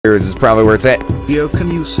is probably where it's at. Yo, can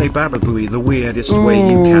you say Baba Booey the weirdest way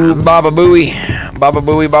you can? Baba Booey. Baba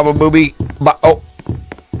Booey, Baba Booey. Oh.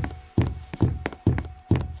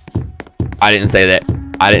 I didn't say that.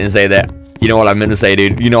 I didn't say that. You know what I meant to say,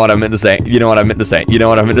 dude. You know what I meant to say. You know what I meant to say. You know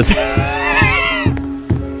what I meant to say.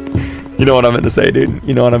 You know what I meant to say, dude.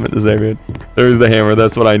 You know what I meant to say, man. There's the hammer.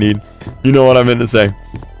 That's what I need. You know what I meant to say.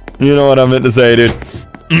 You know what I meant to say, dude.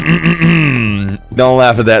 Don't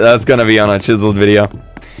laugh at that. That's gonna be on a chiseled video.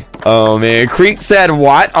 Oh man, Kreek said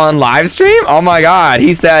what on live stream? Oh my god,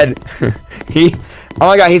 he said oh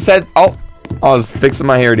my god, he said, oh, I was fixing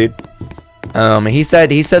my hair, dude. He said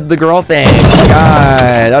the girl thing. Oh my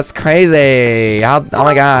god, that's crazy. Oh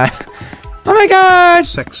my god. Oh my god.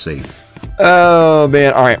 Sexy. Oh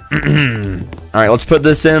man, all right. All right, let's put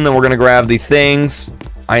this in, then we're gonna grab the things.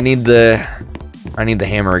 I need the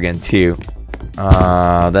hammer again too.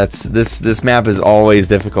 This map is always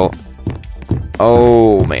difficult.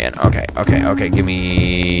 Oh man, okay, give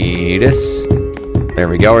me this. There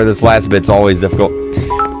we go, or this last bit's always difficult.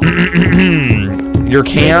 Your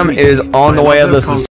cam is on the way of the